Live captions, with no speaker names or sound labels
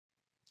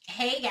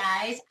Hey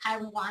guys, I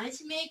wanted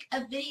to make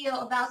a video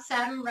about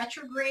Saturn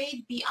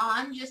retrograde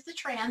beyond just the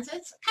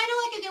transits, kind of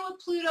like I did with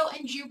Pluto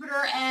and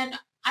Jupiter, and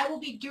I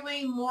will be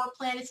doing more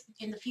planets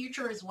in the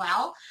future as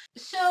well.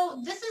 So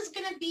this is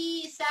going to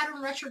be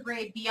Saturn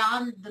retrograde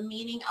beyond the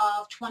meaning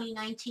of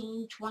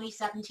 2019,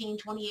 2017,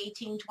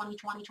 2018,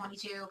 2020,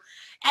 22,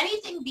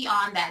 anything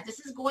beyond that. This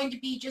is going to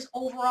be just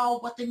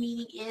overall what the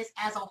meaning is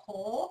as a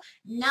whole,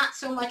 not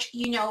so much,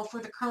 for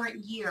the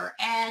current year.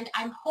 And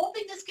I'm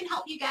hoping this can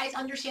help you guys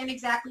understand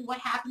exactly what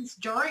happens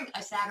during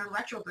a Saturn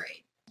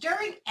retrograde.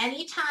 During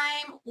any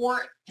time,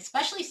 or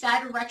especially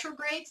Saturn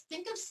retrogrades,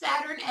 think of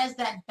Saturn as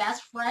that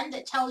best friend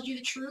that tells you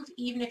the truth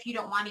even if you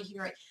don't want to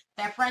hear it.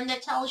 That friend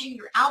that tells you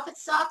your outfit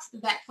sucks,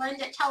 that friend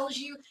that tells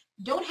you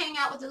don't hang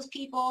out with those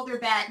people, they're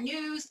bad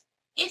news.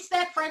 It's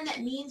that friend that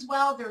means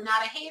well. They're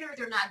not a hater.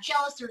 They're not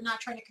jealous. They're not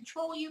trying to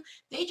control you.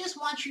 They just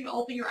want you to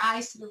open your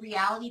eyes to the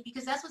reality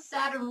because that's what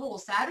Saturn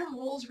rules. Saturn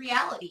rules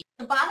reality.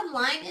 The bottom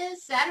line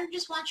is Saturn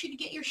just wants you to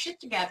get your shit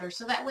together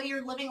so that way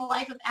you're living a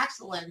life of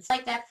excellence.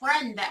 Like that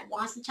friend that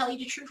wants to tell you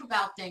the truth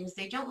about things.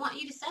 They don't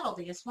want you to settle.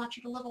 They just want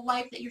you to live a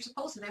life that you're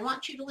supposed to. They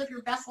want you to live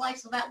your best life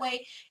so that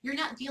way you're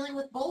not dealing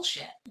with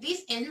bullshit.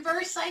 These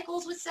inverse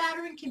cycles with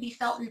Saturn can be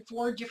felt in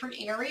 4 different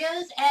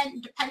areas,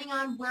 and depending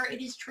on where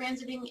it is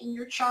transiting in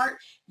your chart,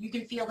 you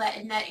can feel that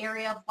in that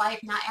area of life.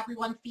 Not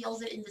everyone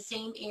feels it in the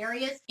same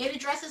areas. It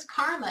addresses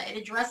karma. It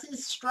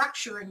addresses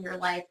structure in your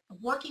life,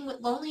 working with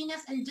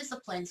loneliness and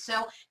discipline.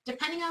 So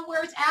depending on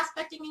where it's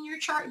aspecting in your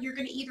chart, you're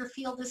going to either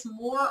feel this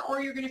more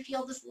or you're going to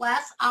feel this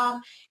less.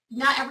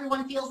 Not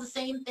everyone feels the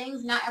same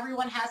things. Not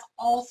everyone has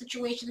all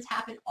situations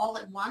happen all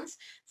at once.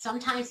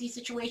 Sometimes these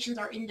situations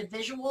are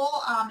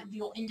individual.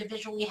 You'll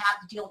individually have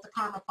to deal with the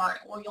karma part,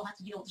 or you'll have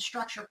to deal with the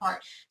structure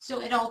part.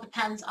 So it all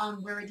depends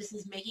on where this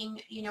is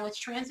making, its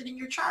transit in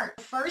your chart.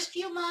 The first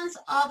few months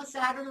of a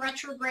Saturn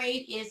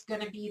retrograde is going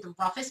to be the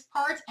roughest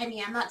parts. I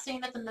mean, I'm not saying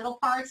that the middle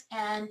parts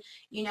and,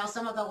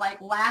 some of the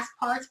last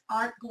parts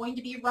aren't going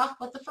to be rough,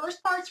 but the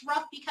first part's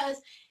rough because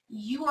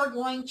you are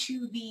going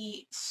to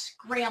be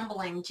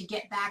scrambling to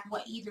get back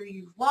what either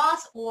you've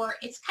lost, or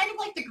it's kind of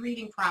like the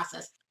grieving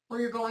process where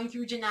you're going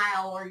through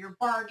denial or you're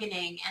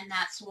bargaining and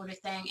that sort of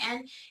thing.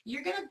 And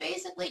you're going to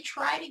basically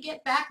try to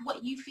get back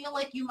what you feel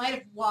like you might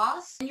have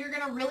lost. And you're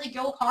going to really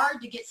go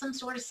hard to get some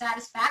sort of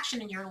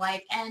satisfaction in your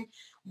life. And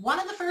one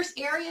of the first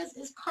areas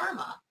is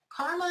karma.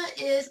 Karma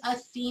is a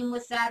theme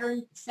with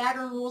Saturn.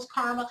 Saturn rules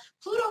karma.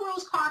 Pluto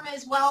rules karma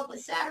as well, but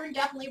Saturn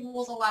definitely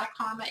rules a lot of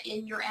karma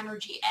in your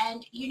energy.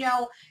 And,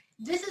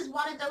 this is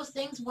one of those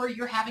things where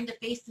you're having to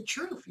face the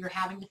truth. You're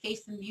having to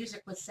face the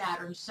music with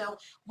Saturn. So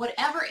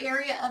whatever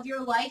area of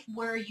your life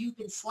where you've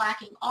been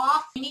slacking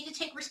off, you need to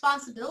take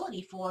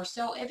responsibility for.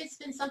 So if it's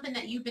been something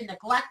that you've been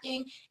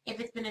neglecting, if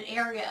it's been an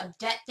area of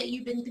debt that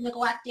you've been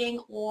neglecting,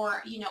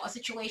 or, a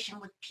situation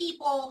with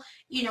people,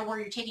 where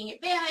you're taking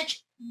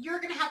advantage, you're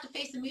going to have to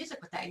face the music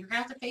with that. You're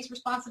going to have to face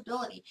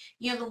responsibility,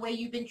 the way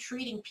you've been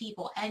treating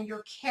people and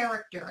your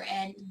character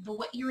and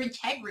your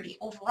integrity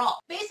overall.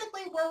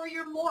 Basically, where were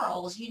your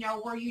morals?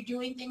 Were you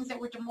doing things that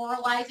were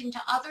demoralizing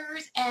to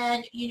others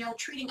and,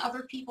 treating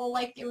other people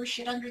like they were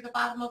shit under the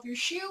bottom of your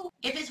shoe?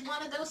 If it's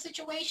one of those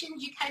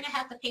situations, you kind of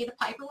have to pay the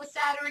piper with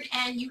Saturn,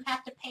 and you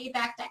have to pay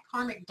back that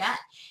karmic debt.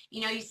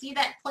 You see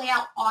that play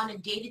out on a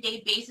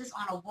day-to-day basis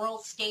on a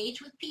world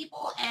stage with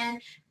people,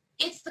 and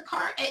it's the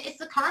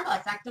karma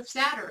effect of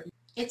Saturn.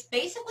 It's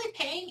basically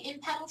paying in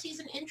penalties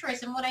and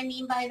interest. And what I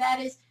mean by that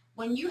is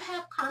when you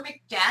have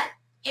karmic debt,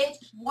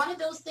 it's one of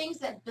those things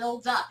that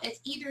builds up. It's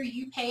either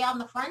you pay on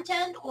the front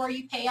end or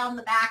you pay on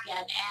the back end.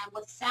 And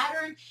with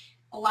Saturn,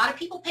 a lot of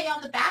people pay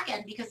on the back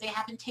end because they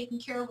haven't taken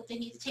care of what they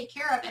need to take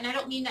care of. And I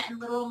don't mean that in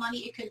literal money.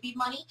 It could be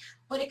money,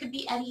 but it could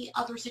be any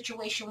other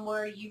situation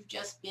where you've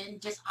just been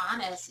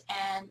dishonest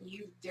and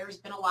there's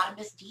been a lot of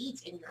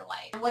misdeeds in your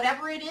life. And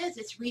whatever it is,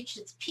 it's reached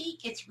its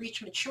peak, it's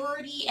reached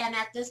maturity, and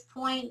at this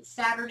point,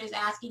 Saturn is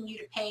asking you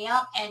to pay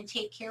up and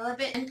take care of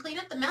it and clean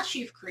up the mess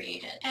you've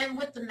created. And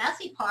with the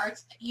messy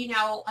parts,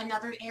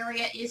 another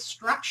area is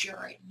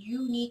structure.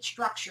 You need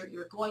structure.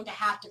 You're going to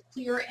have to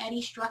clear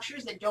any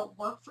structures that don't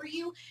work for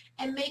you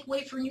and make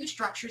way for new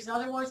structures. In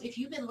other words, if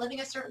you've been living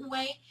a certain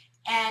way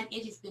and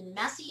it has been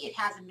messy, it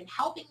hasn't been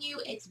helping you,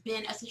 it's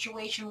been a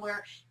situation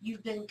where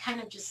you've been kind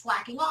of just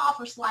slacking off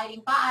or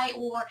sliding by,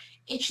 or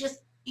it's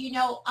just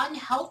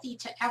unhealthy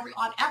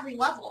on every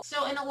level.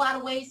 So in a lot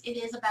of ways, it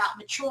is about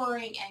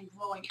maturing and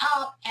growing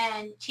up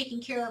and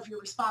taking care of your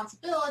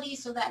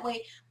responsibilities so that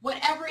way,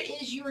 whatever it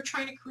is you are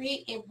trying to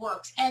create, it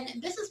works. And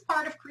this is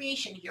part of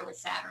creation here with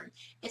Saturn.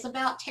 It's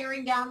about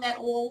tearing down that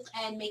old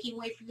and making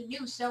way for the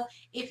new. So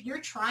if you're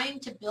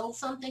trying to build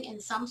something in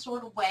some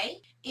sort of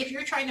way, if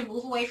you're trying to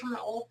move away from an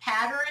old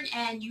pattern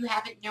and you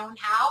haven't known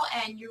how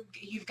and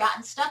you've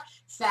gotten stuck,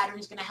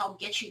 Saturn's going to help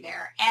get you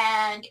there.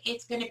 And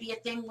it's going to be a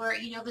thing where,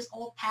 this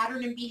old old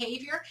pattern and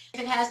behavior.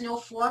 If it has no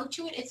form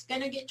to it, it's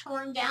going to get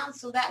torn down,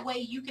 so that way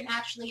you can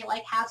actually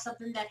like have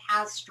something that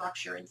has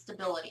structure and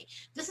stability.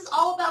 This is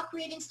all about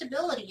creating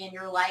stability in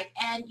your life,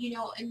 and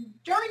and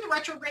during the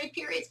retrograde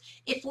periods,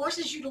 it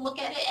forces you to look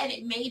at it, and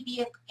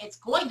it's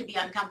going to be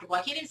uncomfortable.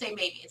 I can't even say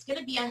maybe. It's going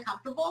to be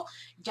uncomfortable,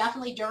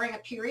 definitely during a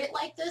period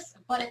like this,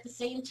 but at the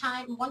same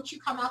time, once you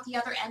come out the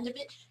other end of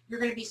it, you're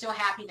going to be so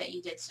happy that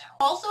you did so.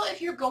 Also,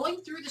 if you're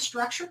going through the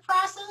structure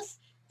process,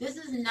 this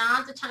is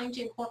not the time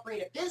to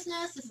incorporate a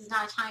business. This is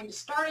not a time to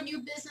start a new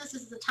business.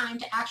 This is the time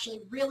to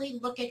actually really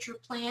look at your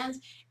plans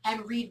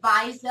and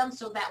revise them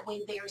so that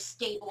way they are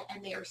stable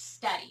and they are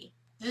steady.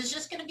 This is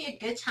just going to be a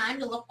good time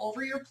to look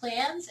over your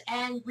plans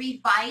and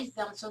revise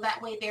them so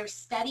that way they're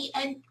steady.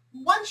 And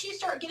once you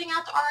start getting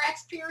out the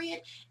RX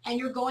period and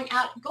you're going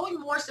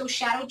more so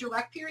shadow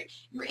direct period,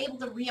 you're able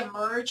to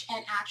reemerge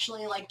and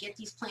actually like get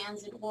these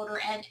plans in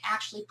order and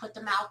actually put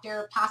them out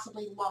there,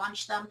 possibly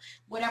launch them,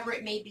 whatever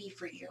it may be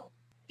for you.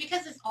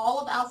 Because it's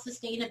all about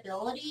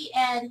sustainability,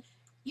 and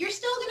you're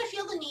still going to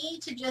feel the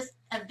need to just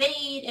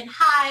evade and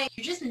hide.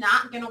 You're just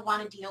not going to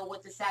want to deal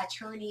with the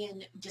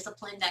Saturnian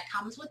discipline that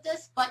comes with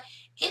this, but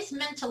it's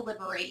meant to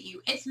liberate you.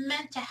 It's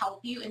meant to help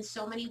you in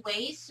so many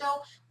ways. So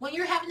when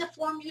you're having to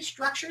form new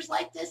structures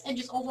like this, and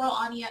just overall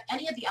on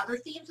any of the other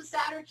themes of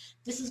Saturn,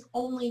 this is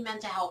only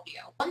meant to help you.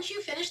 Once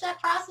you finish that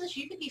process,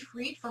 you can be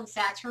freed from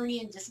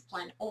Saturnian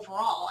discipline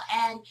overall,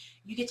 and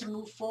you get to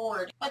move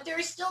forward. But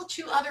there's still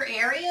two other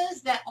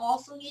areas that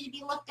also need to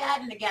be looked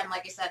at. And again,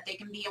 like I said, they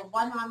can be a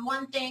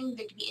one-on-one thing.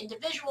 They can be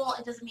individual.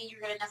 It doesn't mean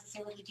you're going to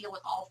necessarily deal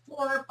with all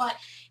four, but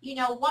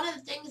one of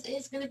the things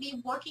is going to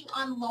be working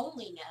on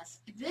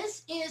loneliness.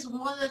 This is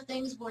one of the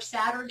things where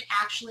Saturn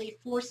actually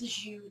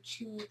forces you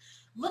to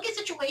look at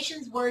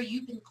situations where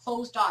you've been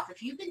closed off.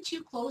 If you've been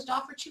too closed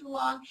off for too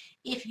long,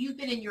 if you've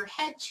been in your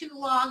head too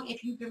long,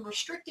 if you've been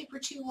restricted for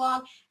too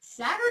long,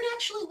 Saturn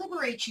actually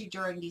liberates you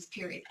during these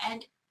periods.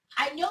 And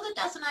I know that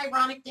that's an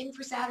ironic thing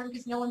for Saturn,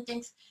 because no one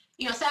thinks,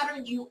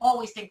 Saturn, you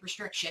always think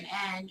restriction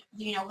and,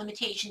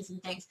 limitations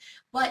and things.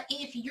 But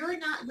if you're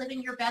not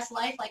living your best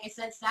life, like I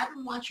said,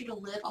 Saturn wants you to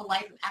live a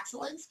life of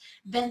excellence,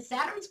 then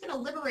Saturn's going to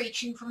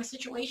liberate you from a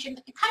situation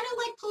kind of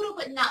like Pluto,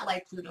 but not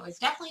like Pluto. It's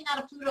definitely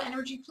not a Pluto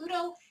energy.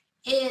 Pluto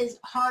is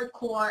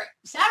hardcore.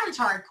 Saturn's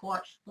hardcore,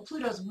 but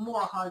Pluto's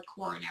more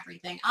hardcore and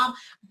everything.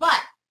 But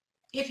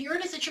if you're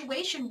in a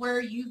situation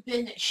where you've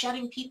been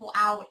shutting people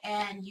out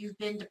and you've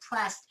been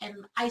depressed and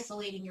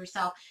isolating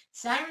yourself,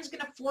 Saturn's going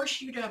to force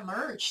you to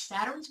emerge.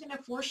 Saturn's going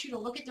to force you to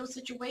look at those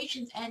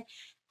situations and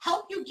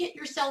help you get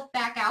yourself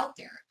back out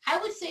there. I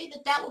would say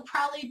that would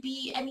probably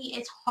be,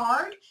 it's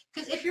hard,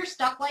 because if you're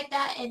stuck like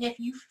that and if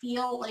you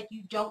feel like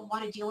you don't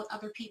want to deal with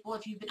other people,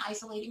 if you've been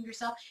isolating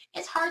yourself,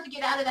 it's hard to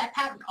get out of that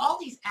pattern. All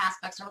these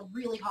aspects are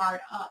really hard.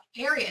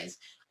 Areas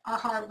are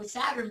hard with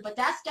Saturn, but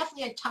that's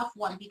definitely a tough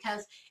one,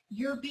 because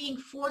you're being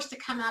forced to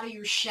come out of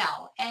your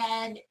shell,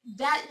 and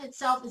that in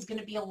itself is going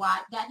to be a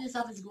lot. That in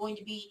itself is going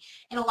to be,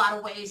 in a lot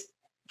of ways,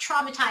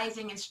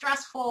 traumatizing and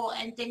stressful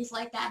and things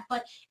like that,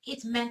 but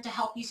it's meant to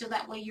help you so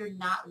that way you're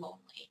not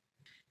lonely.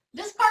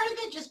 This part of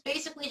it just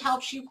basically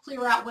helps you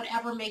clear out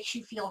whatever makes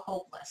you feel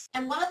hopeless.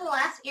 And one of the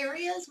last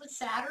areas with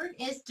Saturn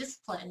is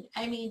discipline.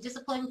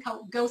 Discipline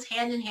goes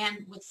hand in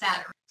hand with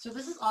Saturn. So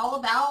this is all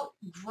about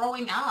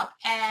growing up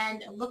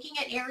and looking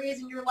at areas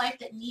in your life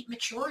that need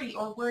maturity,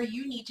 or where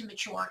you need to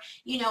mature.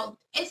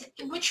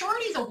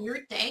 Maturity is a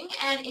weird thing,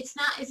 and it's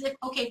not as if,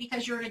 okay,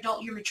 because you're an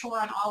adult, you're mature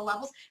on all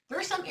levels. There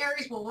are some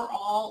areas where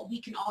we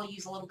can all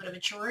use a little bit of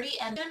maturity,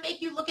 and it's going to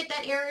make you look at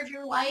that area of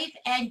your life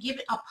and give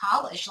it a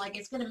polish. Like,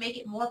 it's going to make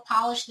it more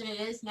polished than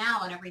it is now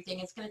and everything.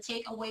 It's going to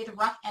take away the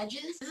rough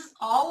edges. This is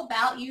all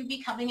about you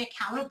becoming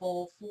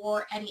accountable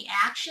for any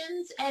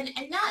actions, and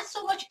not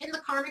so much in the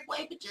karmic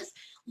way, but just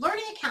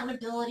learning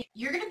accountability.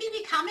 You're going to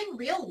be becoming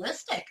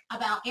realistic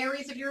about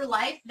areas of your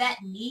life that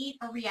need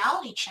a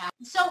reality check.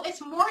 So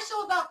it's more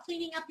so about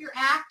cleaning up your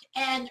act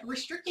and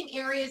restricting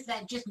areas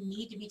that just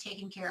need to be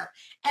taken care of.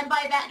 And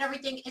by that and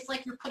everything, it's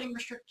like you're putting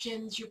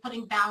restrictions, you're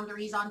putting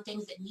boundaries on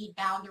things that need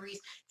boundaries.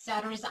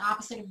 Saturn is the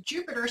opposite of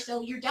Jupiter,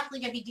 so you're definitely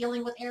going to be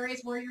dealing with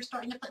areas where you're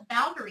starting to put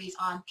boundaries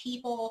on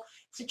people,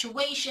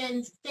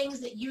 situations,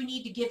 things that you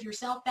need to give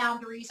yourself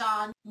boundaries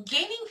on.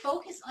 Gaining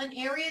focus on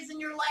areas in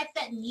your life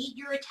that need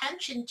your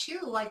attention too.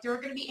 Like, there are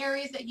going to be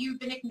areas that you've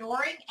been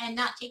ignoring and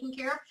not taking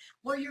care of,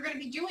 where you're going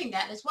to be doing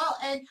that as well.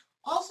 And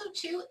also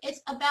too,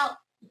 it's about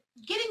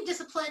getting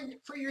discipline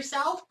for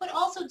yourself, but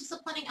also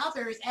disciplining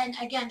others. And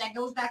again, that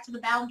goes back to the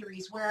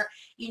boundaries, where,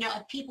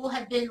 if people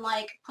have been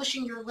like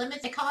pushing your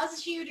limits, it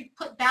causes you to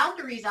put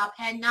boundaries up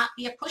and not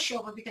be a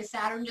pushover, because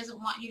Saturn doesn't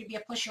want you to be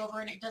a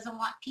pushover, and it doesn't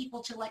want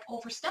people to like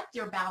overstep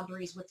their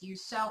boundaries with you.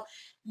 So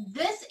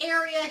this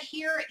area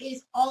here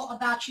is all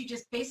about you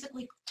just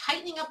basically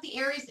tightening up the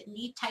areas that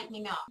need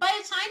tightening up. By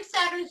the time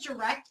Saturn's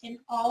direct in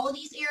all of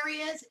these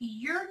areas,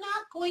 you're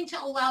not going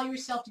to allow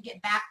yourself to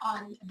get back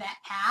on that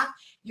path.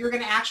 You're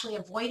going to actually actually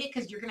avoid it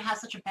because you're going to have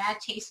such a bad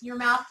taste in your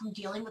mouth from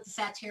dealing with the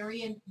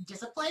Saturnian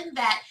discipline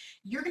that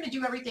you're going to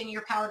do everything in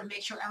your power to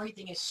make sure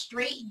everything is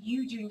straight.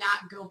 You do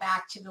not go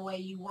back to the way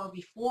you were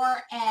before.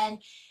 And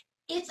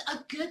it's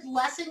a good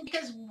lesson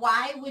because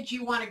why would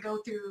you want to go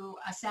through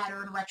a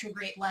Saturn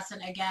retrograde lesson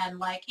again?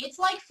 Like, it's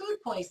like food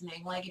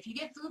poisoning. Like, if you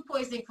get food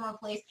poisoning from a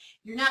place,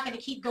 you're not going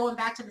to keep going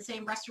back to the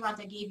same restaurant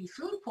that gave you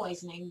food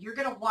poisoning. You're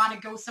going to want to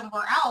go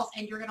somewhere else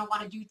and you're going to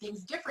want to do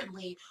things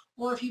differently.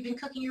 Or if you've been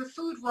cooking your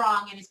food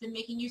wrong and it's been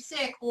making you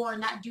sick or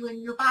not doing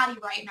your body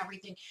right and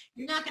everything,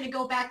 you're not going to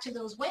go back to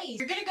those ways.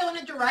 You're going to go in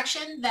a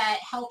direction that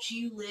helps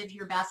you live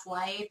your best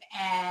life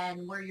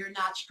and where you're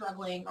not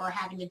struggling or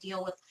having to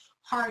deal with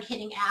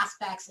hard-hitting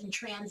aspects and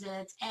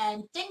transits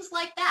and things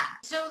like that.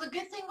 So the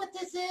good thing with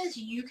this is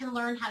you can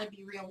learn how to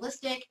be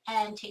realistic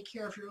and take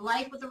care of your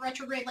life with a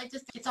retrograde like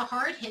this. It's a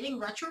hard-hitting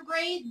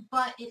retrograde,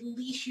 but at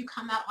least you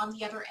come out on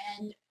the other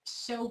end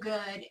so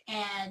good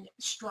and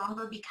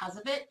stronger because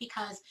of it,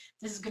 because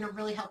this is going to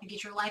really help you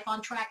get your life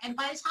on track. And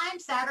by the time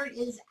Saturn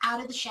is out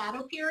of the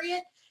shadow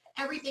period,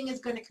 everything is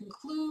going to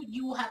conclude.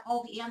 You will have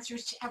all the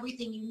answers to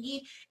everything you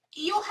need.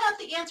 You'll have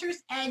the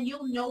answers and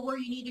you'll know where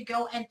you need to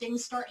go and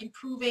things start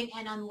improving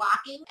and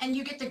unlocking and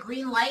you get the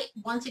green light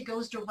once it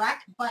goes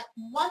direct. But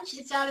once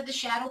it's out of the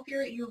shadow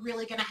period, you're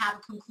really going to have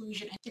a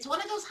conclusion. It's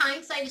one of those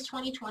hindsight is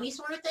 20/20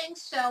 sort of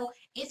things. So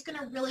it's going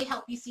to really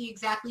help you see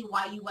exactly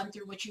why you went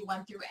through what you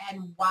went through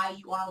and why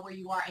you are where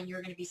you are, and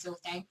you're going to be so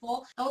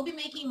thankful. I will be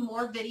making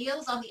more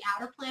videos on the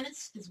outer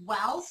planets as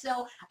well.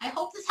 So I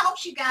hope this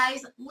helps you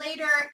guys. Later.